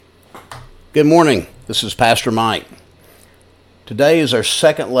Good morning. This is Pastor Mike. Today is our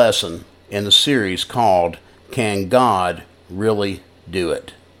second lesson in the series called Can God Really Do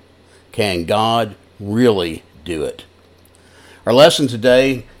It? Can God Really Do It? Our lesson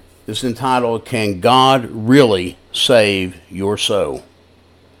today is entitled Can God Really Save Your Soul?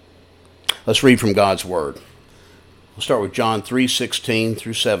 Let's read from God's Word. We'll start with John 3:16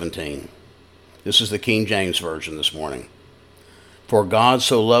 through 17. This is the King James Version this morning. For God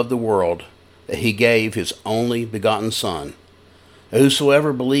so loved the world that he gave his only begotten Son, that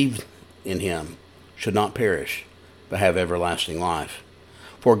whosoever believed in him should not perish, but have everlasting life.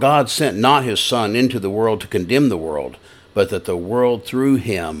 For God sent not his Son into the world to condemn the world, but that the world through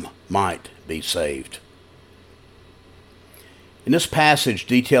him might be saved. In this passage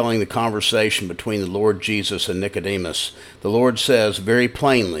detailing the conversation between the Lord Jesus and Nicodemus, the Lord says very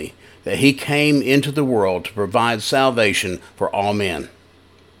plainly that he came into the world to provide salvation for all men.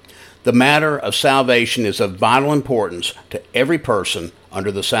 The matter of salvation is of vital importance to every person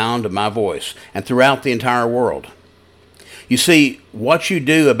under the sound of my voice and throughout the entire world. You see, what you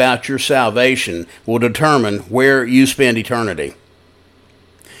do about your salvation will determine where you spend eternity.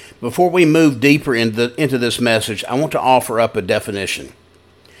 Before we move deeper into this message, I want to offer up a definition.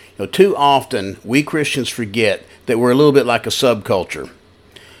 Too often, we Christians forget that we're a little bit like a subculture.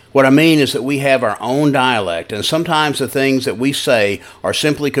 What I mean is that we have our own dialect, and sometimes the things that we say are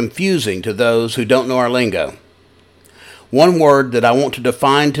simply confusing to those who don't know our lingo. One word that I want to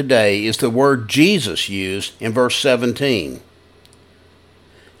define today is the word Jesus used in verse 17.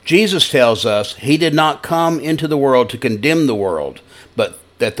 Jesus tells us he did not come into the world to condemn the world, but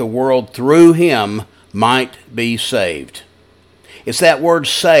that the world through him might be saved. It's that word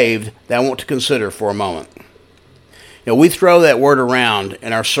saved that I want to consider for a moment. We throw that word around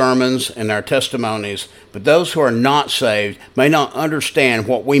in our sermons and our testimonies, but those who are not saved may not understand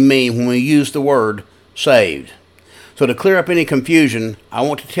what we mean when we use the word saved. So to clear up any confusion, I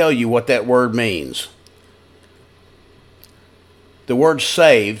want to tell you what that word means. The word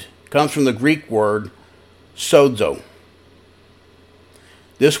saved comes from the Greek word sozo.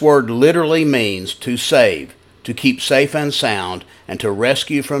 This word literally means to save, to keep safe and sound, and to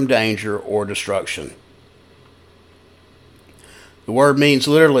rescue from danger or destruction. The word means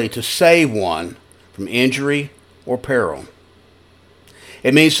literally to save one from injury or peril.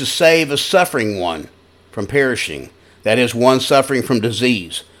 It means to save a suffering one from perishing, that is, one suffering from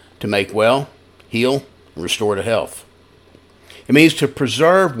disease, to make well, heal, and restore to health. It means to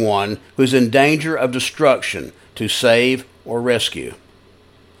preserve one who is in danger of destruction, to save or rescue.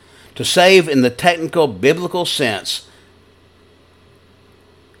 To save in the technical biblical sense,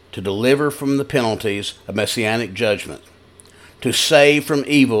 to deliver from the penalties of messianic judgment. To save from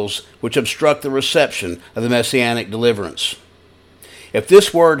evils which obstruct the reception of the messianic deliverance. If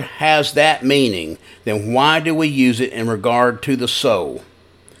this word has that meaning, then why do we use it in regard to the soul?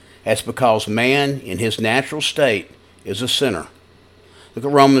 That's because man, in his natural state, is a sinner. Look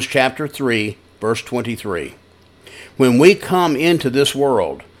at Romans chapter 3, verse 23. When we come into this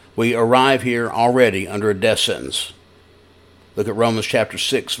world, we arrive here already under a death sentence. Look at Romans chapter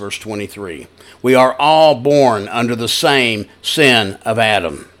 6, verse 23. We are all born under the same sin of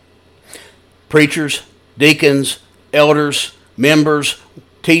Adam. Preachers, deacons, elders, members,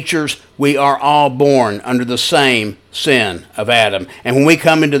 teachers, we are all born under the same sin of Adam. And when we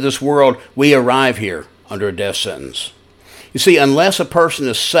come into this world, we arrive here under a death sentence. You see, unless a person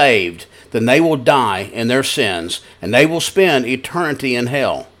is saved, then they will die in their sins, and they will spend eternity in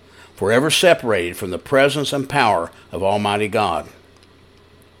hell, forever separated from the presence and power of Almighty God.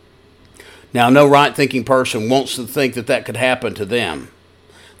 Now, no right-thinking person wants to think that that could happen to them.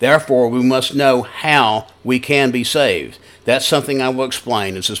 Therefore, we must know how we can be saved. That's something I will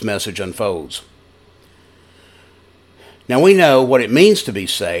explain as this message unfolds. Now, we know what it means to be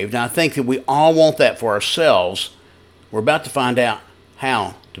saved, and I think that we all want that for ourselves. We're about to find out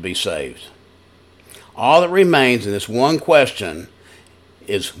how to be saved. All that remains in this one question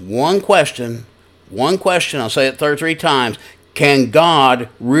is one question, I'll say it 33 times. Can God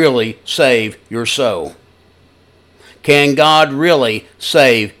really save your soul? Can God really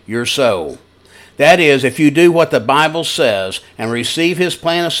save your soul? That is, if you do what the Bible says and receive his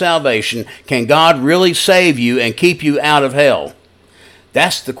plan of salvation, can God really save you and keep you out of hell?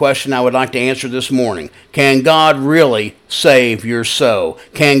 That's the question I would like to answer this morning. Can God really save your soul?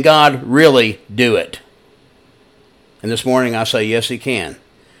 Can God really do it? And this morning I say yes, he can.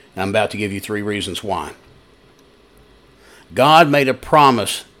 And I'm about to give you 3 reasons why. God made a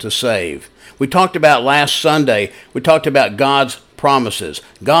promise to save. We talked about last Sunday, we talked about God's promises.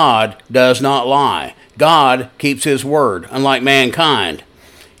 God does not lie. God keeps his word, unlike mankind.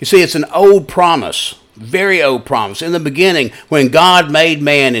 You see, it's an old promise, very old promise. In the beginning, when God made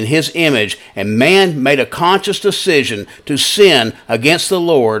man in his image, and man made a conscious decision to sin against the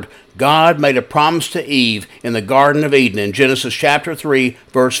Lord, God made a promise to Eve in the Garden of Eden in Genesis chapter 3,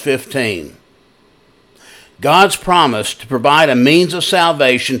 verse 15. God's promise to provide a means of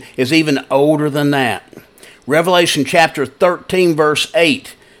salvation is even older than that. Revelation chapter 13, verse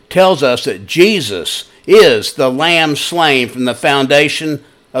 8 tells us that Jesus is the Lamb slain from the foundation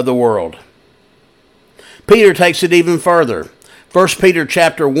of the world. Peter takes it even further. 1 Peter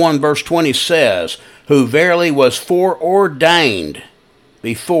chapter 1, verse 20 says, "Who verily was foreordained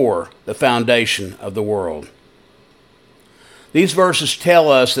before the foundation of the world." These verses tell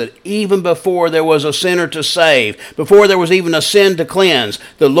us that even before there was a sinner to save, before there was even a sin to cleanse,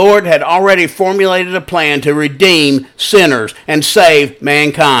 the Lord had already formulated a plan to redeem sinners and save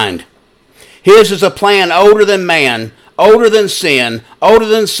mankind. His is a plan older than man, older than sin, older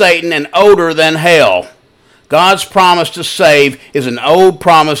than Satan, and older than hell. God's promise to save is an old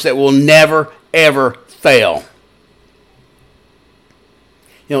promise that will never, ever fail.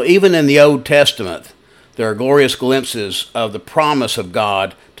 Even in the Old Testament, there are glorious glimpses of the promise of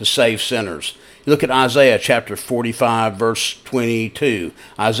God to save sinners. You look at Isaiah chapter 45, verse 22,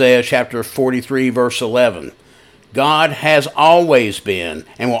 Isaiah chapter 43, verse 11. God has always been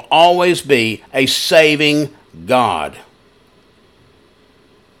and will always be a saving God.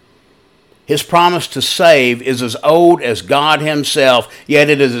 His promise to save is as old as God himself, yet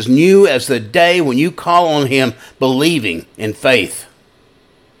it is as new as the day when you call on him believing in faith.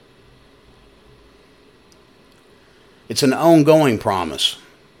 It's an ongoing promise.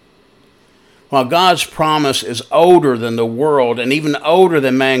 While God's promise is older than the world and even older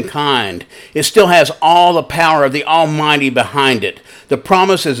than mankind, it still has all the power of the Almighty behind it. The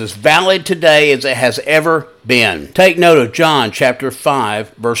promise is as valid today as it has ever been. Take note of John chapter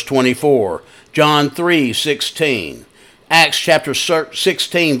 5, verse 24, John 3:16, Acts chapter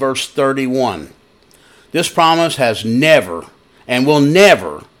 16, verse 31. This promise has never and will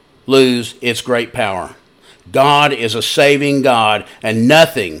never lose its great power. God is a saving God, and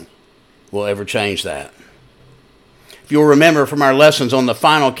nothing will ever change that. If you'll remember from our lessons on the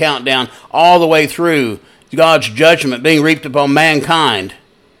final countdown all the way through God's judgment being reaped upon mankind,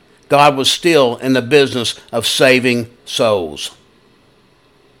 God was still in the business of saving souls.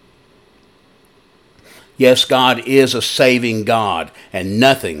 Yes, God is a saving God, and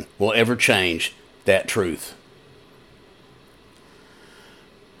nothing will ever change that truth.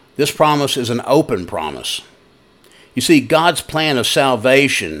 This promise is an open promise. You see, God's plan of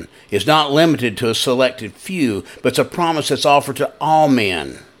salvation is not limited to a selected few, but it's a promise that's offered to all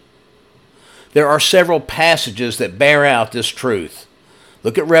men. There are several passages that bear out this truth.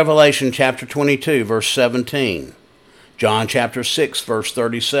 Look at Revelation chapter 22, verse 17. John chapter 6, verse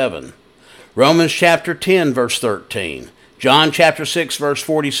 37. Romans chapter 10, verse 13. John chapter 6, verse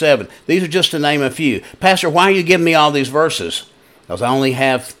 47. These are just to name a few. Pastor, why are you giving me all these verses? Because I only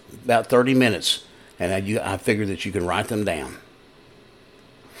have about 30 minutes. And I figure that you can write them down.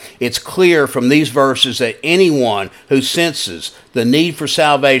 It's clear from these verses that anyone who senses the need for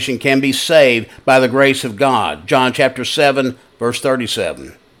salvation can be saved by the grace of God. John chapter 7, verse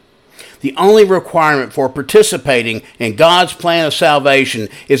 37. The only requirement for participating in God's plan of salvation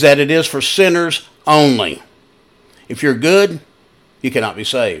is that it is for sinners only. If you're good, you cannot be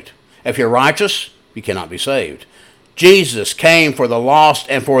saved. If you're righteous, you cannot be saved. Jesus came for the lost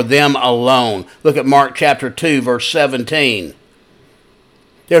and for them alone. Look at Mark chapter 2, verse 17.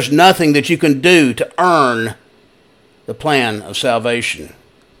 There's nothing that you can do to earn the plan of salvation.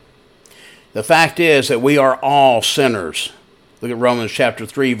 The fact is that we are all sinners. Look at Romans chapter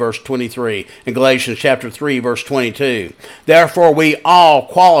 3, verse 23, and Galatians chapter 3, verse 22. Therefore, we all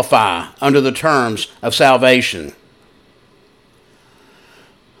qualify under the terms of salvation.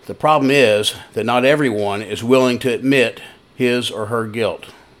 The problem is that not everyone is willing to admit his or her guilt.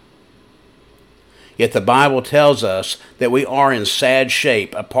 Yet the Bible tells us that we are in sad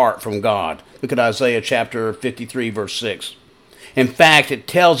shape apart from God. Look at Isaiah chapter 53, verse 6. In fact, it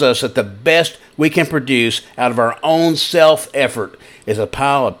tells us that the best we can produce out of our own self-effort is a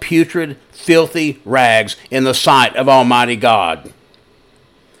pile of putrid, filthy rags in the sight of Almighty God.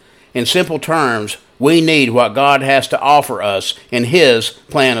 In simple terms, we need what God has to offer us in His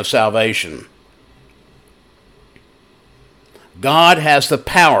plan of salvation. God has the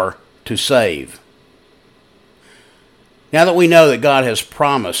power to save. Now that we know that God has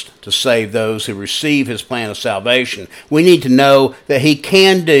promised to save those who receive His plan of salvation, we need to know that He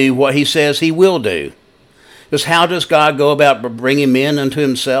can do what He says He will do. Because how does God go about bringing men unto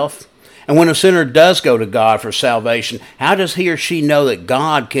Himself? And when a sinner does go to God for salvation, how does he or she know that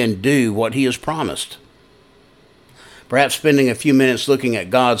God can do what he has promised? Perhaps spending a few minutes looking at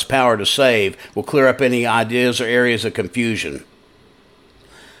God's power to save will clear up any ideas or areas of confusion.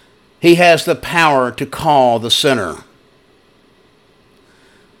 He has the power to call the sinner.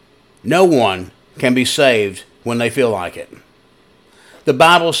 No one can be saved when they feel like it. The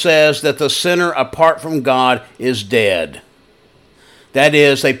Bible says that the sinner apart from God is dead. That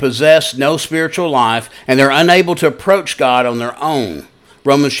is, they possess no spiritual life and they're unable to approach God on their own.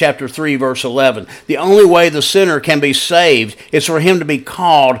 Romans chapter 3, verse 11. The only way the sinner can be saved is for him to be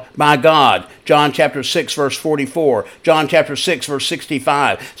called by God. John chapter 6, verse 44. John chapter 6, verse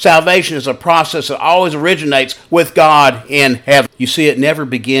 65. Salvation is a process that always originates with God in heaven. You see, it never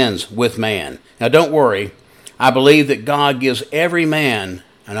begins with man. Now don't worry. I believe that God gives every man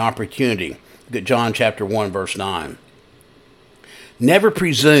an opportunity. Look at John chapter 1, verse 9. Never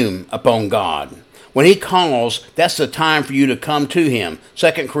presume upon God. When he calls, that's the time for you to come to him.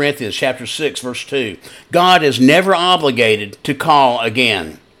 2 Corinthians chapter 6, verse 2. God is never obligated to call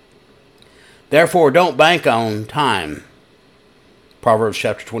again. Therefore, don't bank on time. Proverbs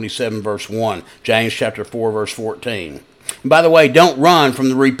chapter 27, verse 1. James chapter 4, verse 14. And by the way, don't run from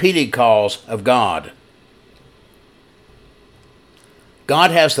the repeated calls of God.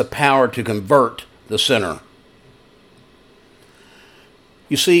 God has the power to convert the sinner.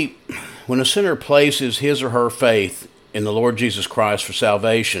 You see, when a sinner places his or her faith in the Lord Jesus Christ for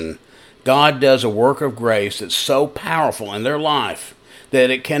salvation, God does a work of grace that's so powerful in their life that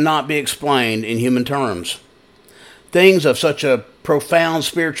it cannot be explained in human terms. Things of such a profound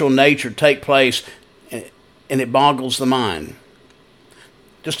spiritual nature take place, and it boggles the mind.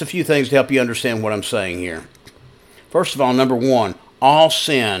 Just a few things to help you understand what I'm saying here. First of all, number one, all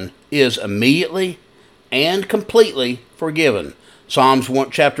sin is immediately and completely forgiven. Psalms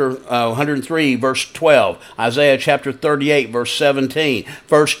chapter 103, verse 12. Isaiah chapter 38, verse 17.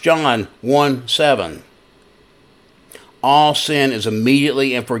 1 John 1, 7. All sin is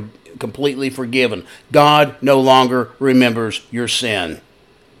immediately and completely forgiven. God no longer remembers your sin.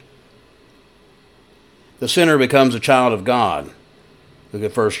 The sinner becomes a child of God. Look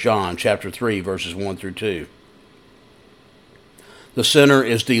at 1 John chapter 3, verses 1 through 2. The sinner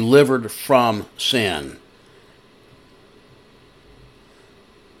is delivered from sin.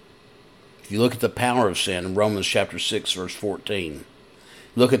 If you look at the power of sin in Romans chapter 6, verse 14.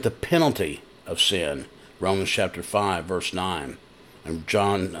 Look at the penalty of sin, Romans chapter 5, verse 9. And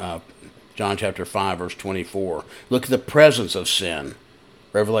John chapter 5, verse 24. Look at the presence of sin,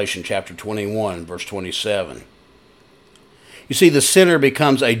 Revelation chapter 21, verse 27. You see, the sinner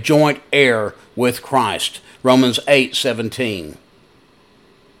becomes a joint heir with Christ, Romans 8, 17.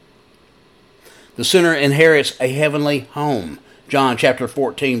 The sinner inherits a heavenly home, John chapter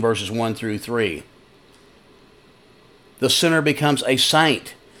 14, verses 1 through 3. The sinner becomes a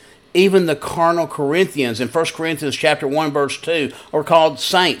saint. Even the carnal Corinthians in 1 Corinthians chapter 1, verse 2 are called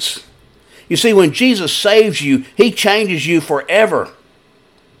saints. You see, when Jesus saves you, he changes you forever.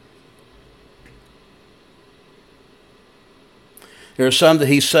 There are some that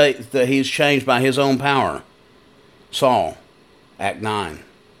he's changed by his own power. Saul, Act 9.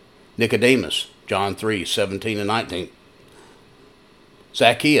 Nicodemus, John 3, 17 and 19.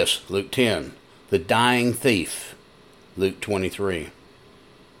 Zacchaeus, Luke 10. The dying thief, Luke 23.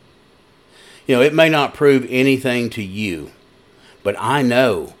 You know, it may not prove anything to you, but I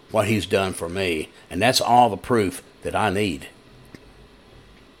know what he's done for me, and that's all the proof that I need.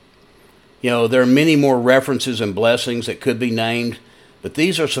 You know, there are many more references and blessings that could be named, but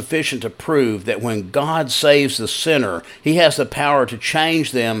these are sufficient to prove that when God saves the sinner, he has the power to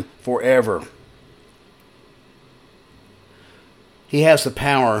change them forever. He has the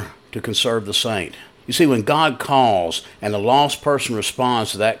power to conserve the saint. You see, when God calls and a lost person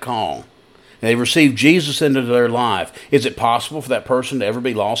responds to that call, and they receive Jesus into their life, is it possible for that person to ever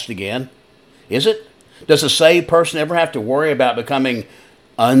be lost again? Is it? Does a saved person ever have to worry about becoming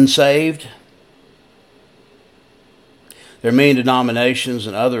unsaved? There are many denominations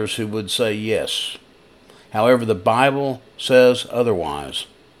and others who would say yes. However, the Bible says otherwise.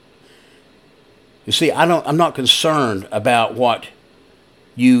 You see, I'm not concerned about what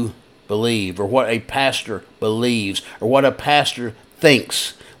you believe or what a pastor believes or what a pastor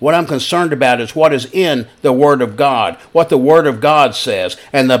thinks. What I'm concerned about is what is in the Word of God, what the Word of God says,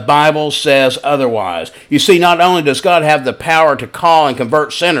 and the Bible says otherwise. You see, not only does God have the power to call and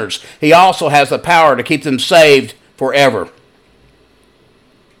convert sinners, he also has the power to keep them saved forever.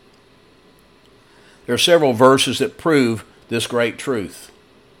 There are several verses that prove this great truth.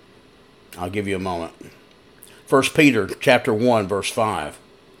 I'll give you a moment. 1 Peter chapter 1, verse 5.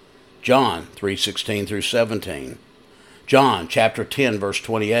 John 3:16 through 17. John chapter 10 verse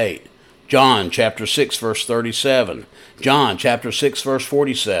 28. John chapter 6 verse 37. John chapter 6 verse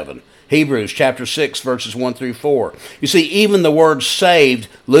 47. Hebrews chapter 6 verses 1 through 4. You see, even the word saved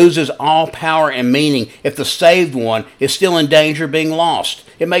loses all power and meaning if the saved one is still in danger of being lost.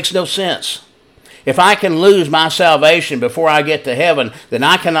 It makes no sense. If I can lose my salvation before I get to heaven, then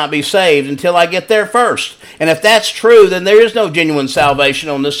I cannot be saved until I get there first. And if that's true, then there is no genuine salvation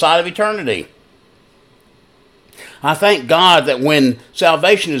on this side of eternity. I thank God that when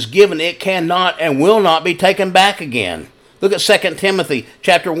salvation is given, it cannot and will not be taken back again. Look at 2 Timothy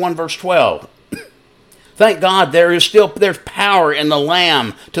chapter 1 verse 12. Thank God there's power in the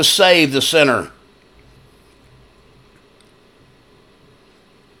Lamb to save the sinner.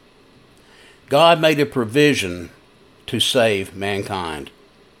 God made a provision to save mankind.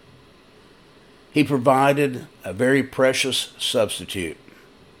 He provided a very precious substitute.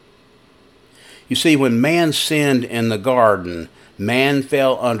 You see, when man sinned in the garden, man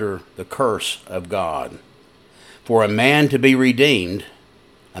fell under the curse of God. For a man to be redeemed,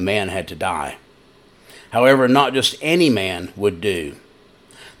 a man had to die. However, not just any man would do.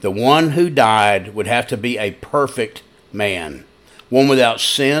 The one who died would have to be a perfect man, one without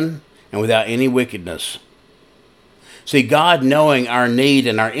sin and without any wickedness. See, God, knowing our need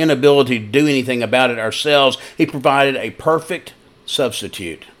and our inability to do anything about it ourselves, He provided a perfect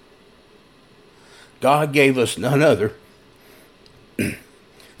substitute. God gave us none other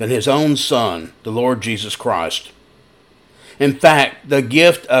than His own Son, the Lord Jesus Christ. In fact, the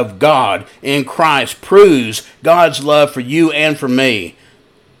gift of God in Christ proves God's love for you and for me.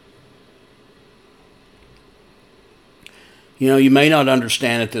 You know, you may not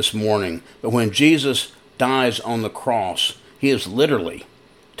understand it this morning, but when Jesus dies on the cross, He is literally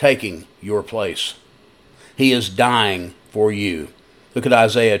taking your place. He is dying for you. Look at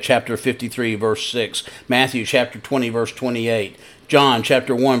Isaiah chapter 53 verse 6, Matthew chapter 20 verse 28, John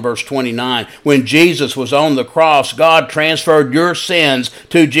chapter 1 verse 29. When Jesus was on the cross, God transferred your sins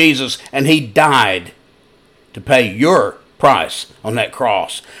to Jesus and He died to pay your price on that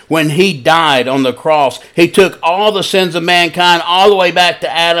cross. When He died on the cross, He took all the sins of mankind all the way back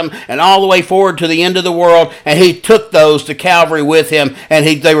to Adam and all the way forward to the end of the world, and He took those to Calvary with Him, and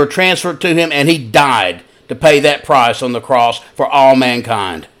they were transferred to Him, and He died to pay that price on the cross for all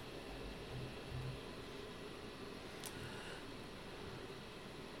mankind.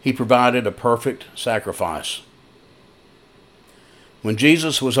 He provided a perfect sacrifice. When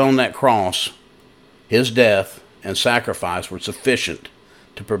Jesus was on that cross, His death and sacrifice were sufficient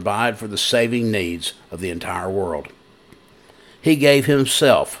to provide for the saving needs of the entire world. He gave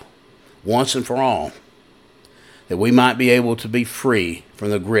Himself once and for all, that we might be able to be free from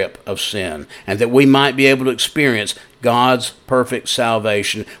the grip of sin, and that we might be able to experience God's perfect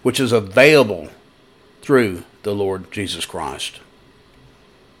salvation, which is available through the Lord Jesus Christ.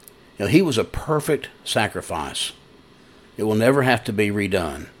 You know, He was a perfect sacrifice. It will never have to be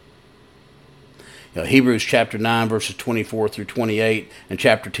redone. You know, Hebrews chapter 9 verses 24 through 28 and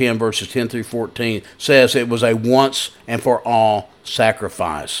chapter 10 verses 10 through 14 says it was a once and for all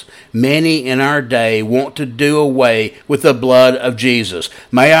sacrifice. Many in our day want to do away with the blood of Jesus.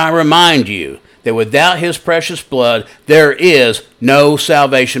 May I remind you that without His precious blood, there is no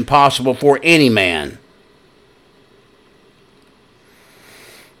salvation possible for any man.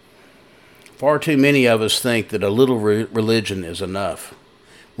 Far too many of us think that a little religion is enough.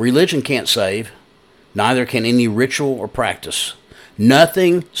 Religion can't save. Neither can any ritual or practice.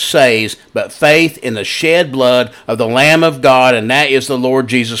 Nothing saves but faith in the shed blood of the Lamb of God, and that is the Lord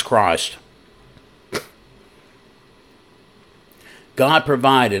Jesus Christ. God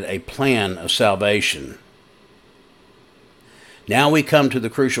provided a plan of salvation. Now we come to the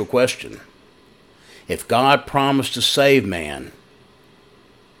crucial question. If God promised to save man,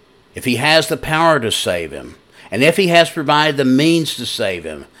 if He has the power to save him, and if He has provided the means to save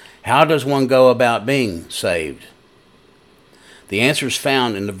him, how does one go about being saved? The answer is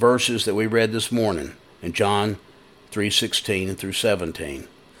found in the verses that we read this morning in John 3:16 and through 17.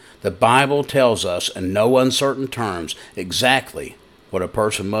 The Bible tells us in no uncertain terms exactly what a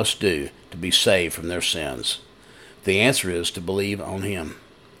person must do to be saved from their sins. The answer is to believe on Him.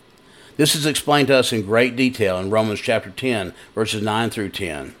 This is explained to us in great detail in Romans chapter 10, verses 9 through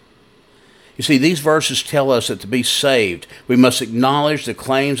 10. You see, these verses tell us that to be saved, we must acknowledge the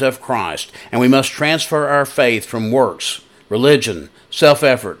claims of Christ, and we must transfer our faith from works, religion,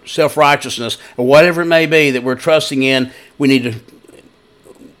 self-effort, self-righteousness, or whatever it may be that we're trusting in. We need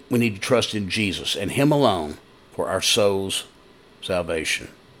to trust in Jesus and Him alone for our soul's salvation.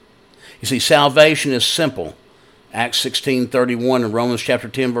 You see, salvation is simple Acts 16:31 and Romans chapter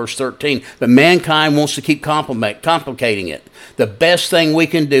 10, verse 13. But mankind wants to keep complicating it. The best thing we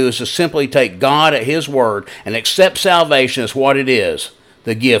can do is to simply take God at his word and accept salvation as what it is,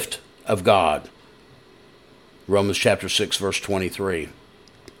 the gift of God. Romans chapter 6, verse 23.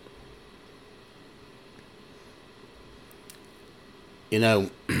 You know,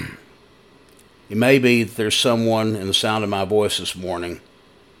 it may be that there's someone in the sound of my voice this morning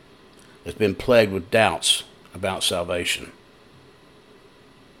that's been plagued with doubts about salvation.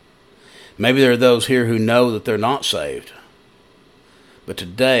 Maybe there are those here who know that they're not saved. But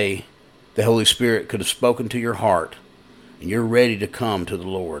today, the Holy Spirit could have spoken to your heart, and you're ready to come to the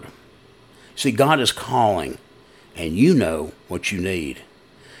Lord. See, God is calling, and you know what you need.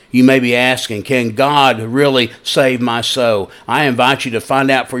 You may be asking, can God really save my soul? I invite you to find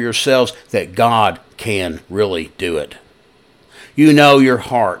out for yourselves that God can really do it. You know your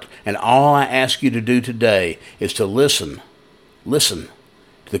heart, and all I ask you to do today is to listen to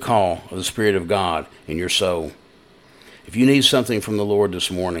the call of the Spirit of God in your soul. If you need something from the Lord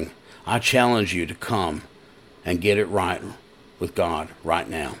this morning, I challenge you to come and get it right with God right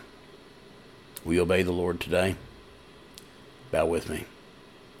now. Will you obey the Lord today? Bow with me.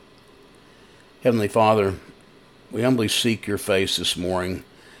 Heavenly Father, we humbly seek your face this morning,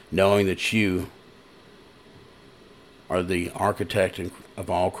 knowing that you are the architect of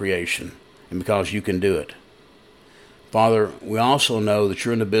all creation, and because you can do it. Father, we also know that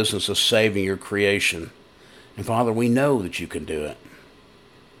you're in the business of saving your creation, and Father, we know that you can do it.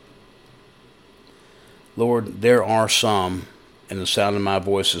 Lord, there are some in the sound of my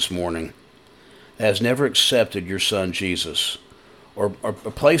voice this morning that has never accepted your Son Jesus, or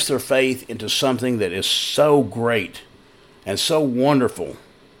placed their faith into something that is so great and so wonderful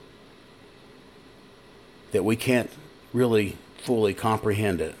that we can't really fully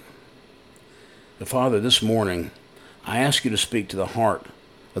comprehend it. But Father, this morning, I ask you to speak to the heart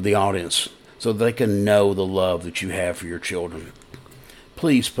of the audience so they can know the love that you have for your children.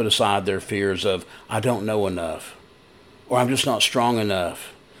 Please put aside their fears of, I don't know enough, or I'm just not strong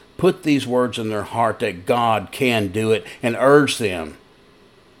enough. Put these words in their heart that God can do it, and urge them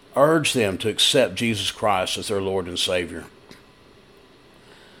to accept Jesus Christ as their Lord and Savior.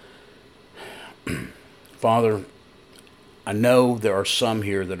 Father, I know there are some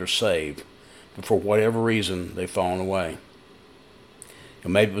here that are saved, but for whatever reason, they've fallen away.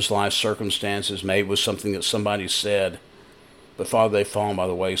 And maybe it was life circumstances, maybe it was something that somebody said, but Father, they've fallen by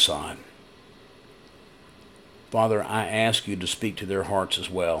the wayside. Father, I ask you to speak to their hearts as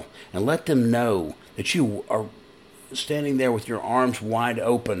well, and let them know that you are standing there with your arms wide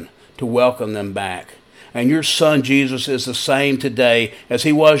open to welcome them back. And your Son Jesus is the same today as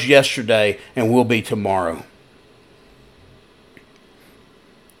he was yesterday and will be tomorrow.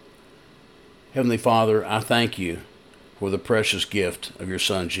 Heavenly Father, I thank you for the precious gift of your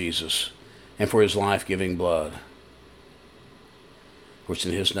Son Jesus and for his life-giving blood. For it's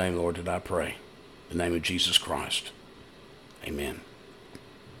in his name, Lord, that I pray. In the name of Jesus Christ. Amen.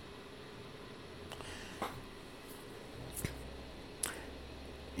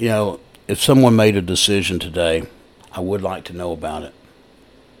 You know, if someone made a decision today, I would like to know about it.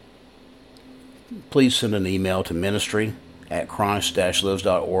 Please send an email to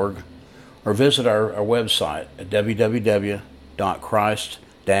ministry@christ-lives.org or visit our website at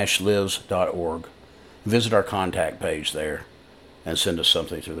www.christ-lives.org. Visit our contact page there and send us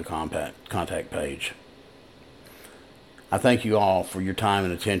something through the contact page. I thank you all for your time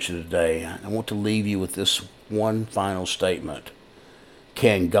and attention today. I want to leave you with this one final statement.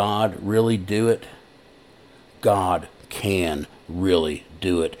 Can God really do it? God can really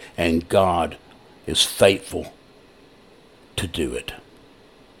do it, and God is faithful to do it.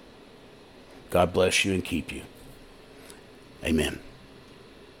 God bless you and keep you. Amen.